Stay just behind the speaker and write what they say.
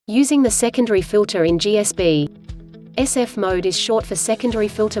Using the secondary filter in GSB. SF mode is short for secondary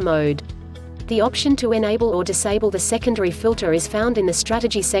filter mode. The option to enable or disable the secondary filter is found in the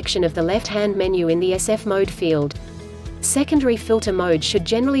strategy section of the left-hand menu in the SF mode field. Secondary filter mode should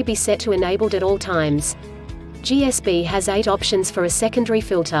generally be set to enabled at all times. GSB has 8 options for a secondary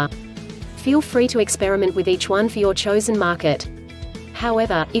filter. Feel free to experiment with each one for your chosen market.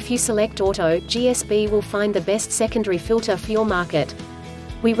 However, if you select Auto, GSB will find the best secondary filter for your market.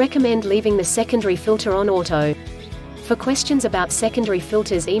 We recommend leaving the secondary filter on Auto. For questions about secondary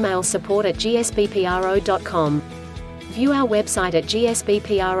filters, email support@gsbpro.com. View our website at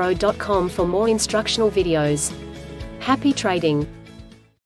gsbpro.com for more instructional videos. Happy trading!